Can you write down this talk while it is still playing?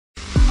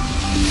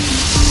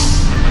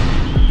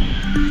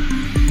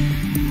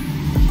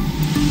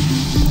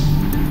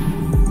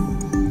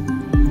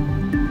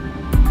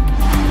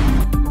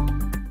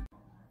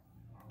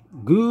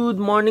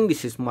Good morning,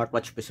 this is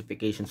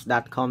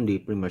smartwatchspecifications.com, the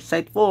premier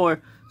site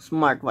for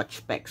smartwatch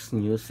specs,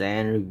 news,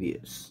 and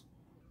reviews.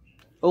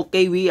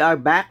 Okay, we are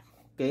back.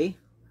 Okay,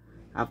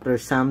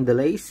 after some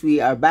delays, we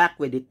are back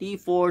with the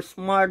T4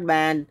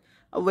 Smartband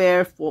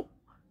Wearfit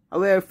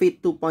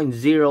 2.0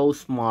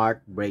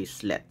 Smart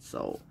Bracelet.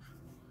 So,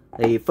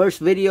 the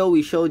first video,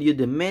 we showed you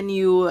the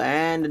menu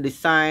and the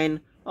design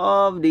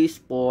of the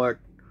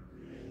Sport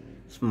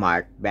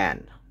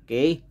Smartband.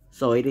 Okay,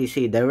 so it is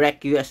a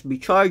direct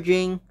USB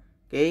charging.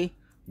 Okay,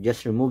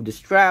 just remove the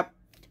strap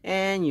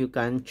and you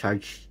can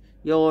charge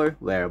your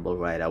wearable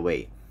right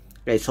away.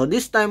 Okay, so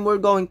this time we're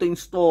going to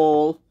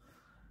install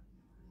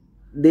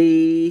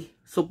the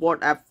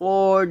support app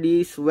for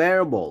this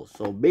wearable.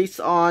 So based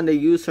on the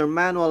user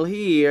manual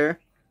here,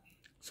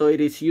 so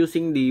it is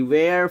using the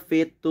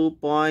Wearfit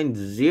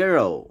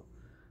 2.0,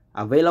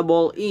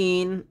 available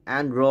in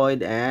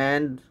Android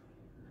and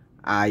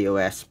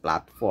iOS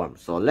platform.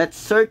 So let's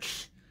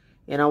search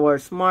in our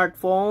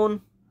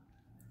smartphone.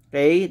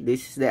 Okay,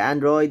 this is the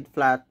Android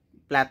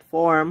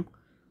platform.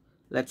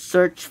 Let's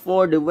search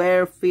for the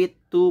Wearfit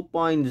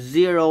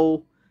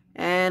 2.0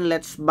 and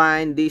let's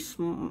bind this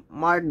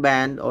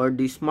Smartband or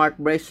the smart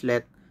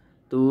bracelet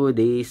to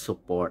the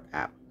support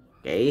app.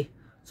 Okay,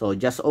 so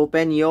just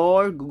open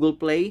your Google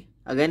Play.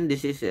 Again,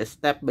 this is a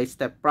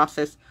step-by-step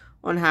process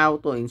on how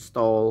to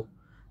install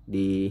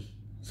the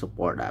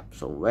support app.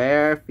 So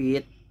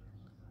Wearfit.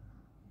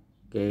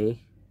 Okay,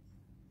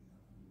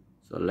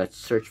 so let's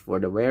search for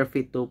the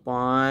Wearfit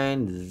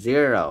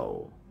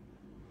 2.0.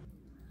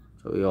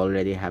 So we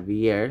already have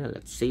here.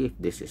 Let's see if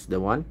this is the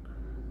one.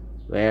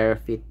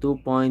 Wearfit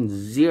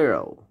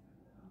 2.0.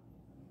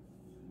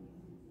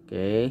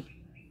 Okay.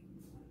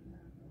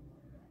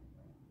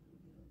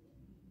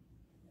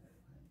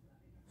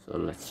 So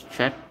let's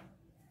check.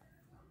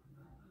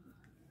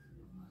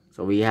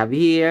 So we have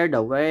here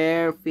the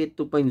Wearfit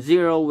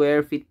 2.0,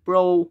 Wearfit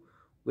Pro,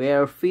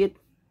 Wearfit,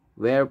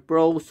 Wear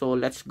Pro. So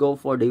let's go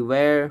for the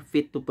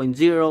Wearfit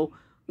 2.0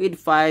 with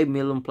 5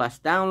 million plus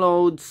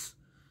downloads.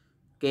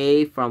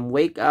 Okay, from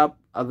Wake Up,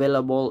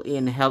 available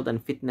in health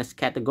and fitness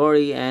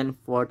category, and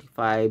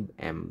 45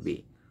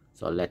 MB.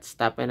 So let's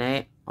tap on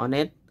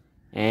it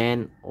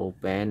and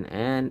open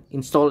and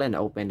install and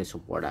open the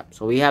support app.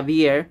 So we have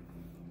here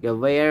the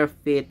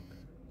Wearfit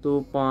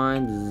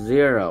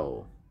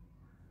 2.0.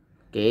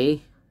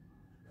 Okay,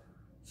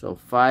 so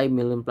 5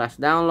 million plus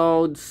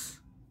downloads,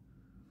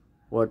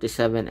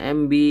 47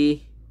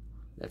 MB.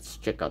 Let's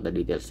check out the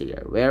details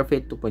here.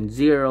 Wearfit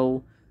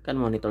 2.0 can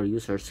monitor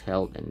users'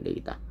 health and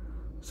data.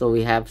 So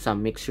we have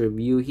some mixed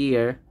review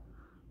here.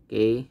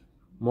 Okay,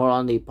 more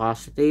on the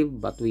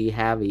positive, but we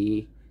have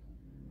a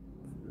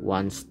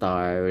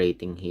 1-star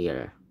rating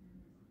here.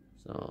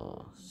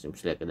 So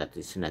seems like that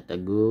is not a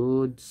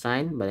good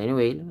sign, but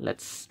anyway,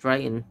 let's try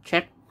and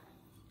check.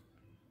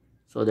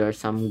 So there are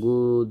some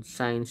good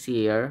signs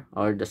here,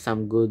 or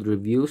some good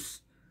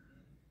reviews,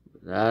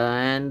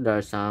 and there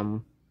are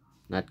some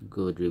not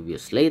good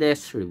reviews,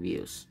 latest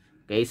reviews.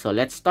 Okay, so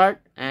let's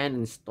start and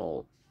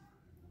install.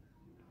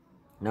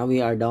 Now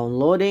we are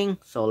downloading,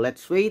 so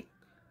let's wait.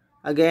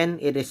 Again,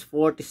 it is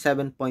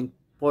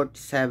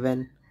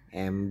 47.47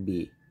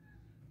 MB.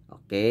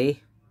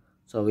 Okay,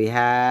 so we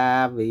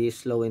have a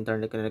slow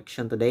internet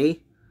connection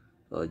today,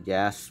 so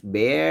just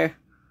bear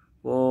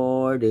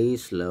for the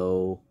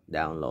slow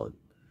download.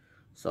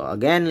 So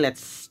again,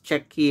 let's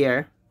check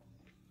here.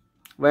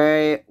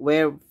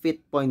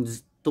 Wearfit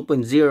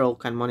 2.0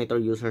 can monitor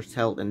users'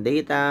 health and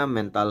data,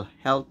 mental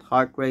health,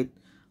 heart rate,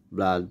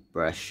 blood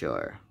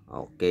pressure.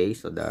 Okay,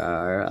 so there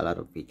are a lot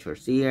of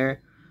features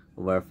here.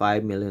 Over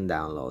 5 million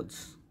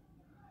downloads.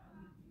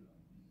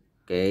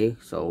 Okay,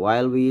 so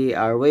while we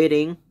are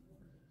waiting,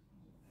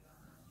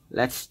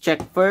 let's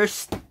check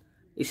first.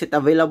 Is it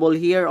available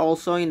here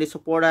also in the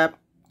support app?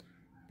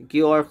 The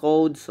QR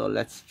code. So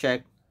let's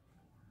check.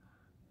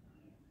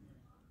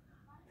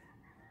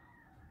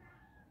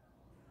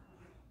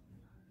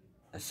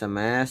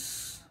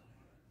 SMS.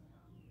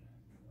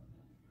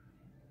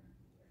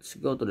 Let's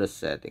go to the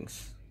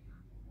settings.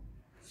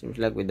 Seems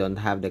like we don't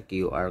have the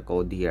QR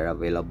code here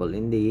available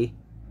in the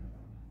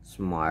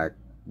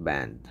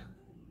Smartband.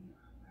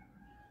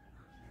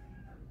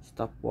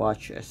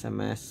 Stopwatch,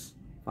 SMS,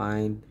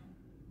 find.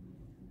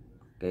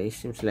 Okay,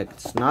 seems like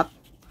it's not.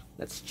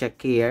 Let's check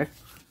here.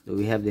 Do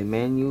we have the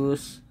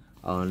menus?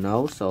 Oh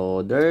no,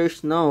 so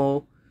there's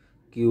no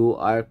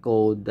QR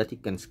code that you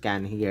can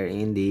scan here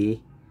in the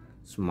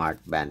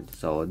Smartband.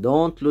 So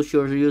don't lose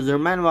your user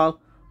manual,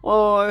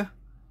 or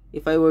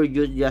if I were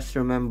you, just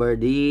remember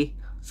the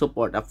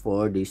support app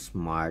for the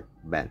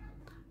Smartband.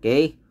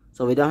 Okay,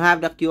 so we don't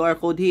have the QR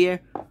code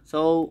here,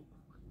 so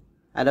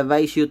I'd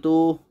advise you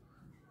to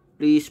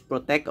please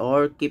protect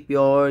or keep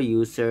your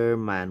user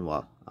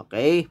manual.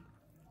 Okay,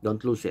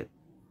 don't lose it.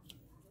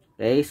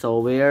 Okay, so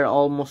we're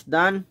almost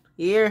done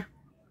here.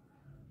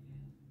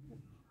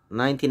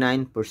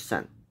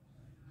 99%.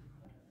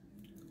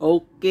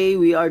 Okay,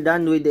 we are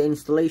done with the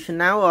installation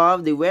now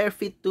of the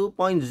Wearfit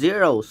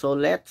 2.0. So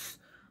let's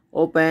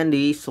open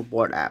the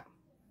support app.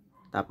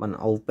 Tap on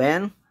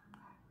open.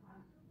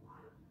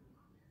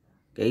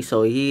 Okay,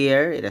 so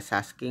here it is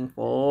asking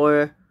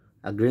for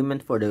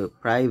agreement for the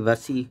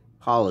privacy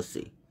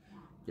policy.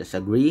 Just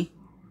agree.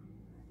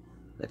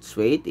 Let's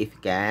wait. If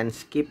you can,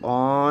 skip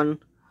on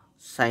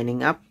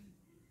signing up.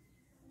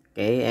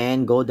 Okay,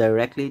 and go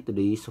directly to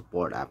the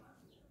support app.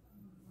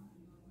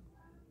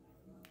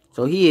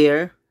 So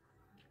here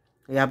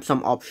we have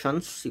some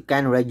options. You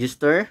can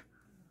register,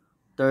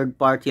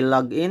 third-party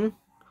login,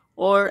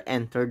 or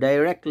enter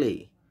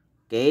directly.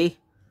 Okay,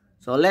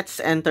 so let's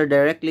enter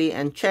directly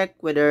and check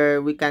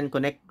whether we can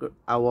connect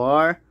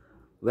our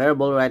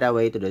wearable right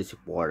away to the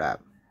support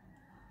app.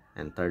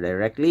 Enter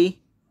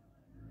directly.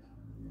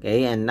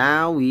 Okay, and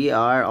now we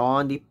are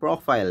on the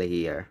profile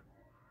here.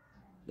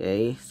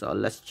 Okay, so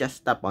let's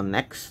just tap on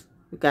next.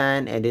 You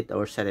can edit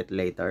or set it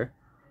later.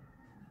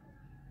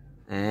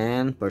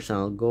 And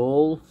personal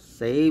goal,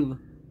 save.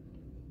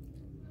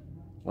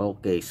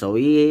 Okay, so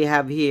we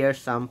have here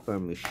some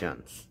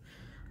permissions.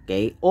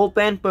 Okay,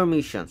 open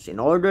permissions. In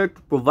order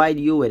to provide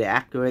you with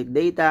accurate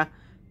data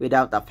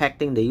without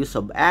affecting the use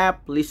of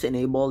app, please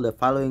enable the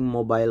following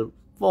mobile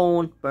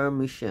phone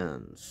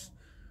permissions.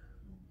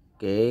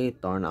 Okay,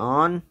 turn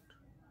on.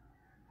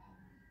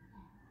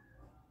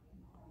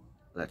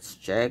 Let's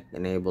check.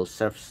 Enable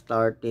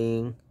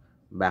self-starting,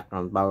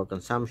 background power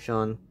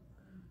consumption.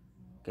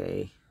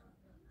 Okay,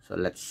 so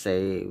let's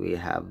say we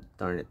have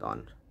turned it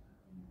on.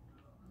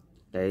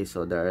 Okay,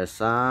 so there are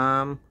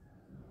some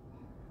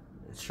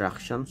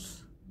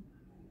instructions.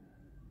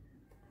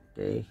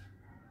 Okay,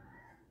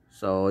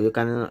 so you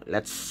can,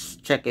 let's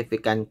check if we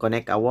can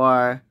connect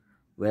our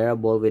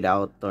wearable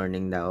without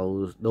turning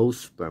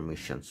those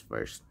permissions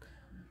first.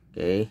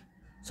 Okay,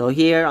 so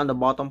here on the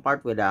bottom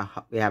part we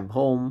have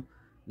home,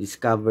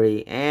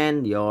 discovery,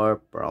 and your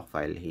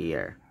profile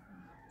here.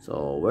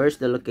 So where's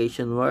the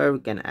location where we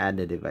can add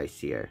the device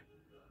here?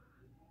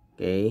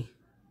 Okay,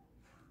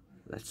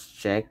 let's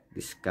check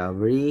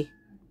discovery.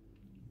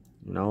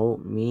 No,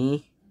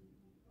 me,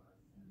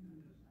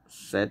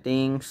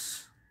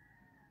 settings,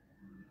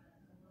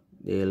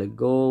 daily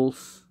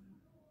goals.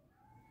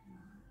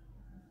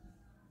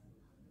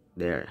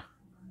 There,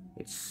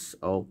 it's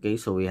okay.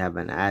 So we have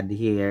an ad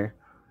here.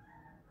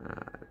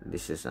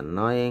 This is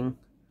annoying.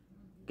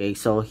 Okay,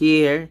 so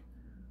here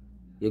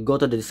you go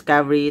to the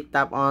discovery,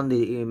 tap on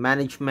the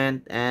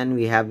management, and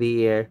we have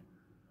here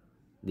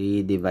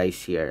the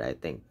device here, I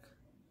think.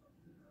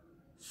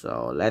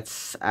 So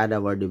let's add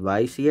our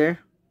device here.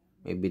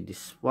 Maybe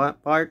this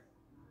part.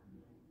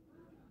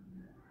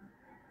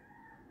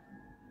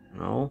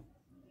 No.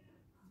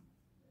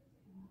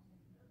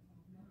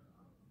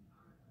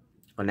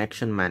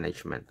 Connection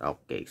management.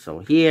 Okay, so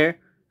here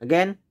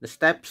again the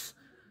steps.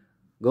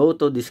 Go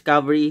to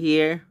discovery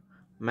here,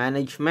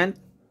 management,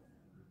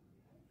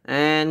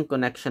 and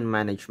connection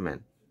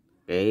management.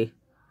 Okay,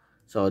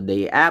 so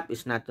the app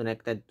is not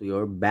connected to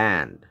your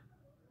band.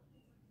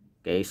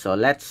 Okay, so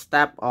let's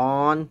tap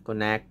on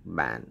connect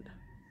band.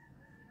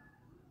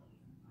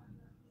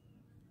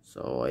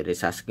 So it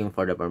is asking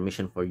for the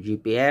permission for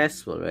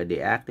GPS. We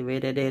already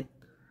activated it.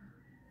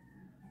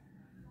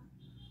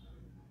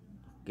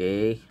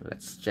 Okay,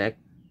 let's check.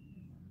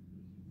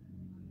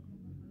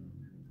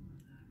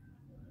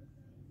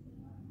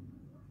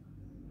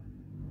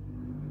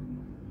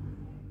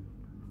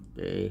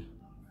 Okay,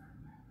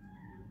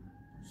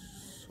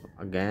 so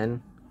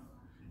again,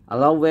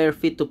 allow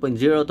Wearfit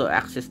 2.0 to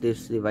access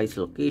this device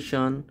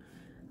location.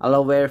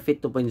 Allow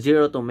Wearfit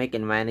 2.0 to make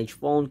and manage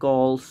phone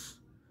calls.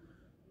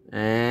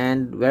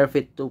 And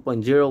Wearfit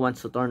 2.0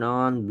 wants to turn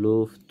on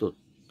Bluetooth.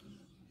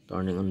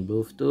 Turning on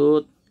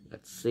Bluetooth.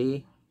 Let's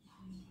see.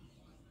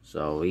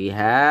 So we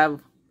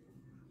have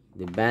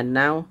the band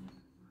now.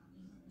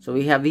 So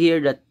we have here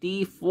the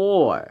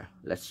T4.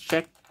 Let's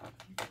check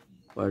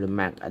for the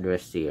MAC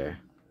address here.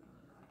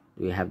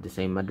 Do we have the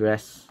same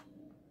address?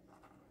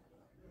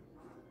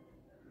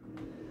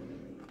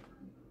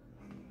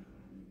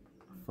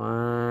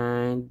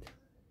 Find.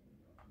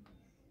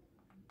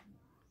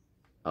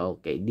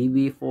 Okay,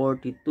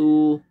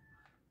 DB42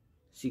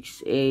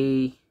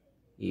 6A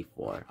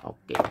E4.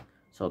 Okay,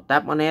 so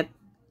tap on it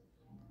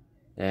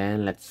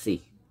and let's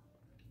see.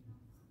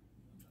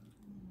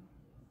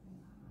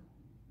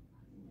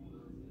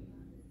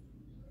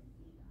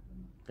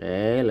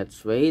 Okay,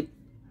 let's wait.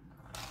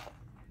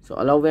 So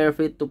allow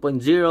Wearfit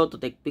 2.0 to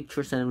take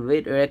pictures and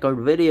record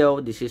video.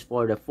 This is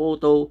for the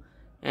photo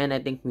and I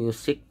think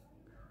music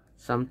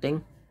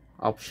something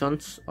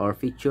options or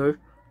feature.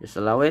 Just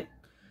allow it.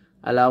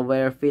 Allow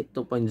Wearfit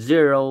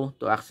 2.0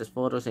 to access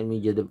photos and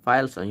media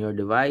files on your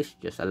device.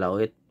 Just allow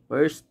it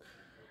first.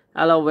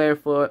 Allow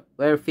Wearfit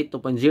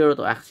 2.0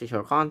 to access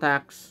your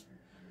contacts,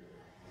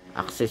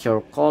 access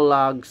your call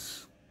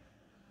logs,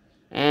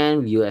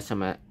 and view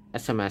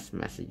SMS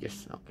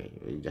messages. Okay,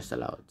 we just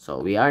allow it.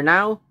 So we are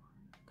now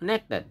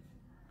connected.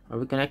 Are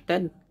we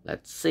connected?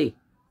 Let's see.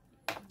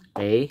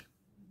 Okay,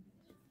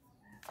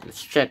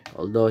 let's check.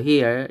 Although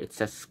here it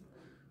says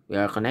we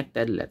are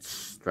connected,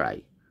 let's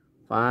try.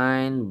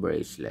 Find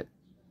bracelet.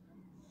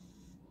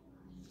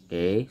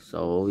 Okay,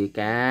 so we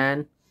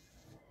can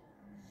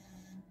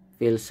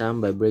feel some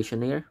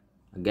vibration here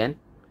again.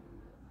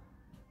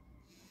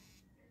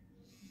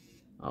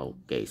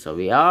 Okay, so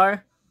we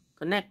are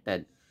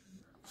connected.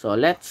 So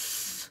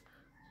let's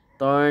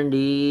turn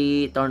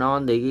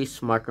on the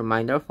smart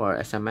reminder for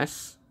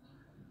SMS.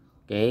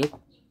 Okay,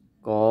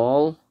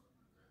 call,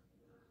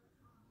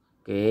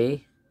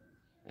 okay,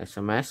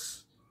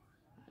 SMS,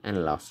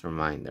 and lost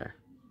reminder.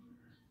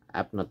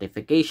 App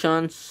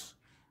notifications.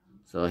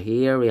 So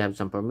here we have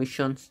some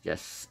permissions.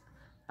 Just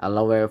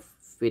allow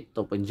Wearfit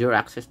 2.0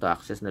 access to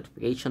access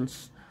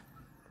notifications.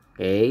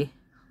 Okay,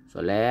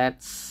 so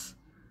let's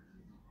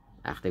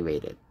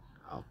activate it.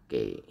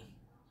 Okay.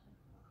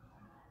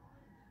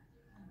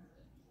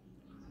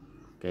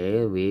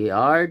 Okay, we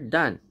are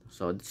done.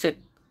 So that's it.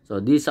 So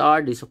these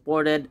are the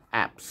supported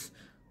apps: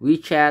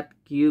 WeChat,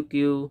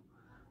 QQ,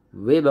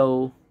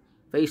 Weibo,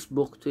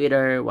 Facebook,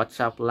 Twitter,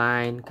 WhatsApp,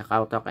 Line,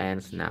 KakaoTalk, and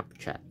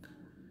Snapchat.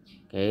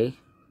 Okay.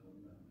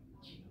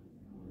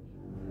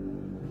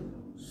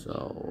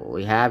 So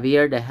we have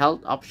here the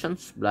health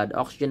options: blood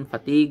oxygen,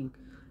 fatigue,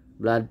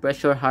 blood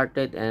pressure, heart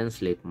rate, and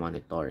sleep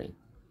monitoring.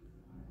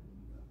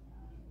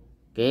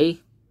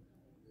 Okay.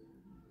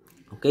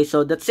 Okay,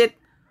 so that's it.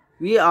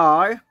 We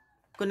are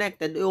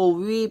connected. Oh,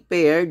 we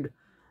paired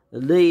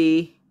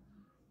the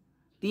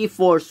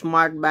T4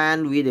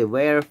 Smartband with the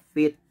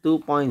Wearfit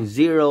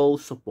 2.0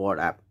 support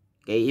app.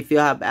 Okay, if you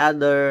have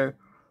other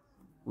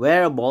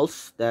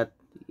wearables that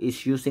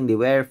is using the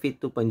Wearfit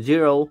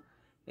 2.0,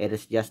 it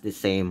is just the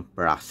same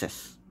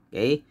process.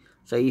 Okay,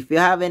 so if you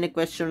have any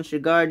questions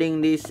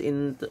regarding this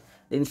in the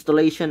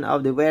installation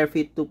of the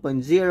Wearfit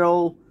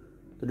 2.0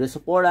 to the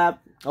support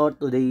app or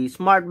to the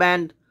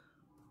Smartband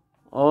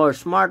or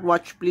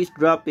smartwatch, please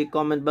drop a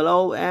comment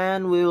below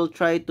and we will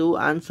try to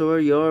answer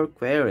your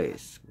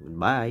queries.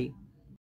 Goodbye.